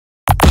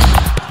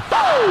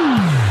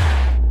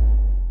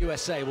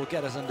USA will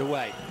get us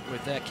underway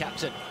with their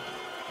captain,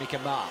 Mika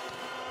Ma.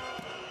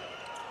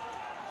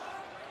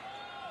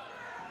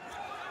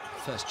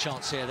 First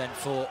chance here then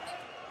for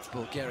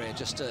Bulgaria,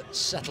 just to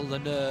settle the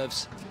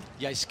nerves.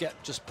 Yaska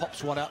just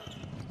pops one up.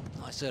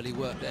 Nice early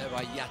work there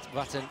by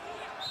Tsvetan.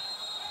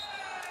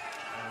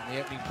 And the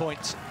opening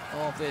point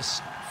of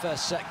this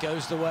first set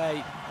goes the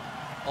way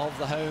of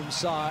the home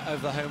side,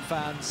 of the home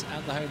fans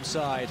and the home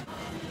side,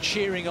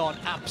 cheering on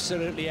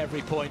absolutely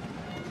every point.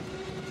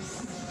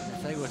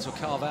 If they were to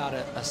carve out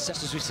a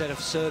set, as we said, of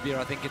Serbia,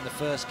 I think in the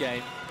first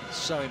game,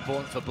 so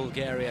important for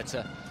Bulgaria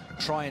to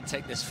try and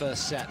take this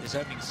first set, this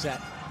opening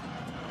set,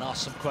 and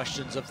ask some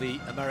questions of the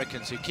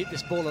Americans, who keep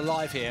this ball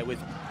alive here with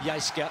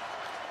Yaska.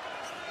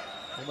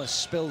 Almost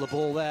spill the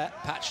ball there.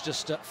 Patch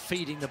just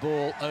feeding the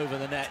ball over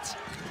the net.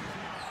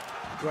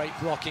 Great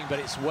blocking, but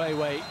it's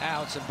way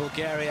out, and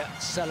Bulgaria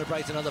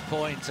celebrate another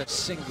point. A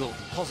single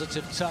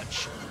positive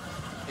touch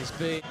is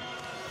being...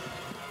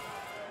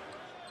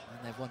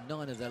 And they've won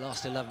 9 of their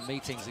last 11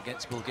 meetings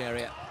against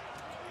Bulgaria.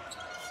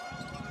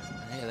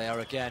 And here they are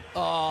again.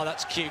 Oh,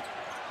 that's cute.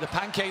 The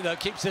pancake, though,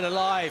 keeps it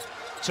alive.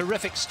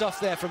 Terrific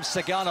stuff there from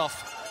Sokolov.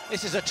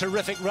 This is a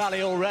terrific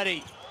rally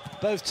already.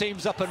 Both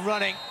teams up and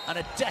running, and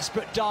a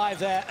desperate dive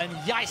there, and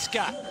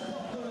Yaska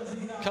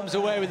comes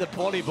away with the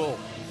volleyball.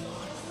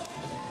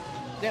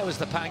 There was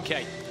the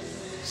pancake.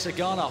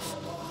 Sokolov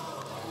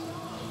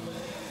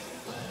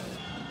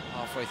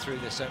halfway through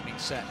this opening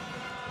set.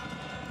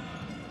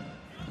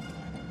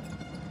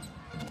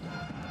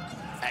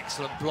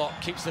 Excellent block,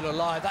 keeps it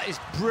alive. That is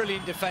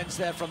brilliant defense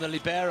there from the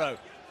libero.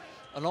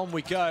 And on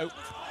we go.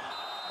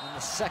 And the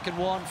second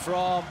one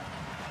from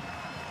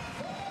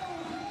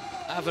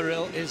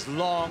Avril is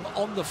long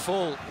on the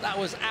full. That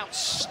was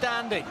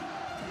outstanding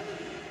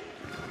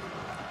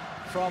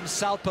from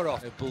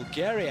Salparov.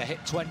 Bulgaria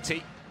hit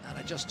 20 and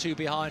are just 2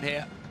 behind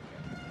here.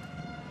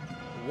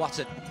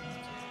 Watton.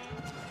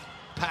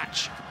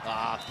 Patch.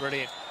 Ah,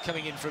 brilliant.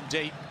 Coming in from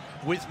deep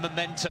with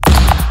momentum.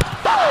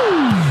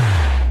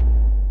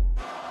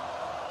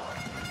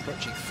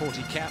 Approaching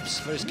 40 caps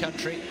for his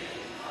country.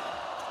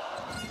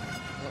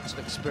 Lots of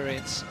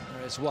experience.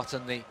 There is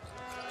Watton, the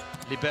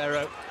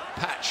libero.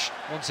 Patch,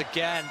 once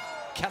again,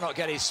 cannot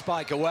get his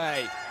spike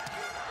away.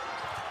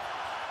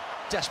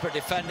 Desperate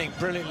defending,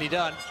 brilliantly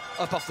done.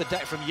 Up off the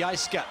deck from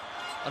Yaska.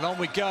 And on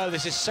we go.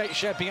 This is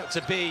shaping up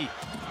to be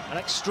an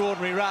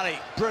extraordinary rally.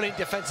 Brilliant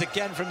defense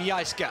again from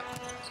Yaska.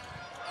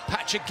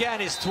 Patch again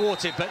is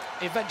thwarted, but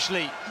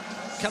eventually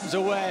comes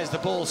away as the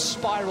ball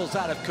spirals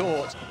out of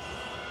court.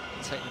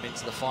 Take them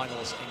into the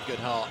finals in good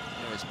heart.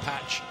 There is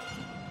Patch.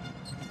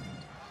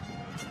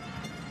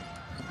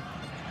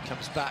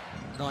 Comes back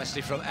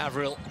nicely from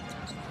Avril.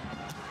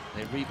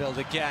 They rebuild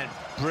again.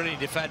 Brilliant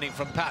defending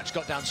from Patch.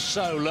 Got down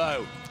so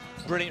low.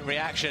 Brilliant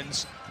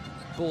reactions.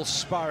 Ball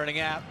spiraling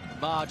out.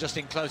 Ma just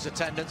in close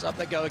attendance. Up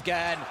they go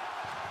again.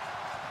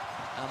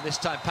 And this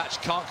time Patch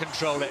can't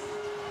control it.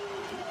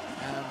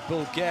 And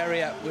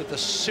Bulgaria with the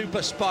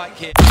super spike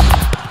here.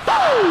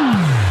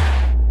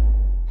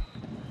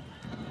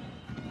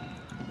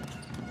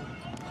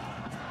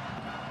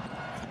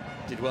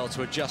 Did well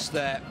to adjust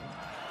there.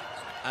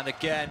 And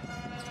again,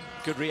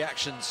 good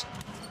reactions.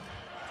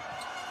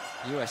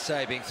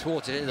 USA being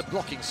thwarted here. The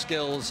blocking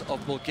skills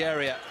of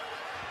Bulgaria,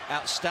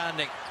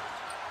 outstanding.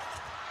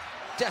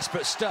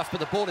 Desperate stuff, but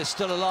the ball is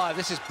still alive.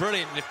 This is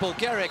brilliant. And if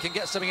Bulgaria can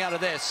get something out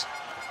of this,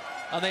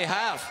 and they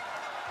have.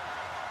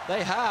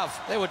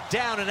 They were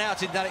down and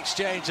out in that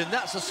exchange, and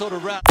that's the sort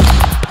of round.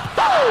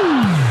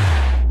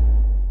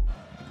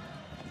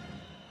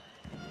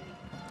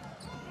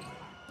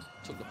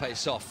 Took the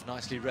pace off.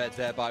 Nicely read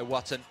there by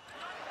Watton.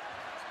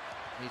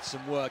 Needs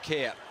some work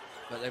here,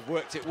 but they've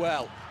worked it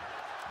well.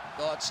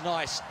 Oh, it's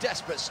nice.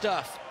 Desperate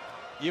stuff.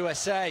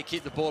 USA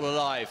keep the ball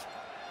alive.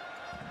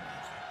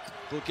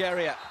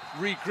 Bulgaria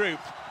regroup,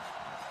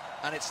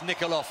 and it's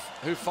Nikolov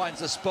who finds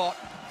the spot.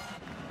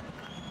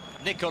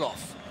 Nikolov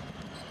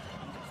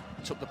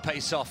took the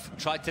pace off,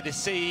 tried to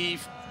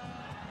deceive.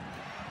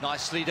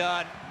 Nicely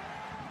done.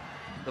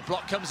 The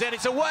block comes in,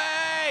 it's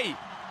away!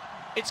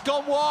 It's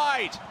gone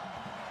wide.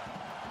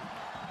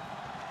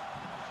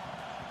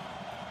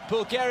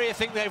 Bulgaria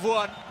think they've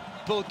won.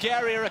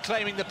 Bulgaria are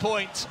claiming the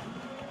point.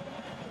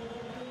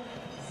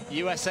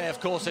 USA, of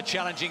course, are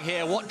challenging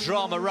here. What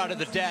drama right at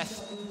the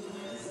death.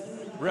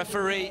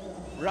 Referee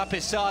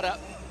Rapisada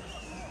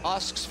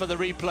asks for the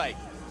replay.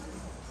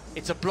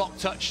 It's a block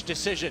touch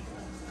decision.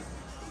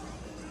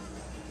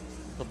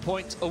 The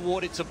point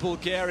awarded to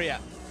Bulgaria.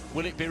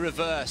 Will it be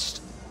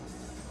reversed?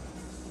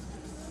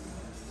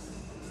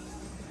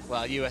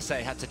 Well,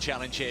 USA had to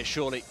challenge here,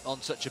 surely,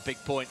 on such a big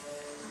point.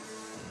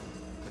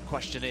 The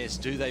question is,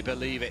 do they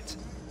believe it?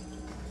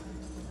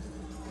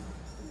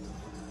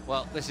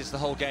 Well, this is the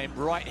whole game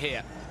right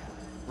here,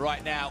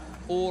 right now.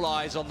 All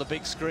eyes on the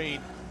big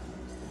screen.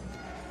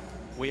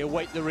 We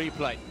await the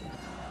replay.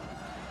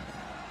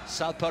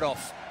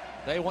 Salparov,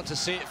 they want to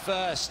see it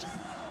first.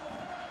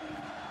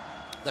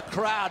 The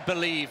crowd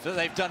believe that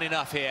they've done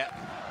enough here.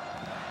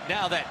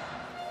 Now then.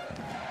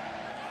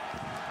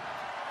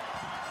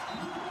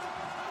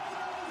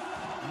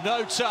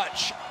 No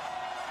touch.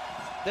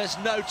 There's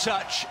no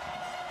touch.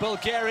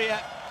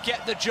 Bulgaria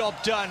get the job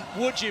done.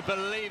 Would you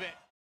believe it?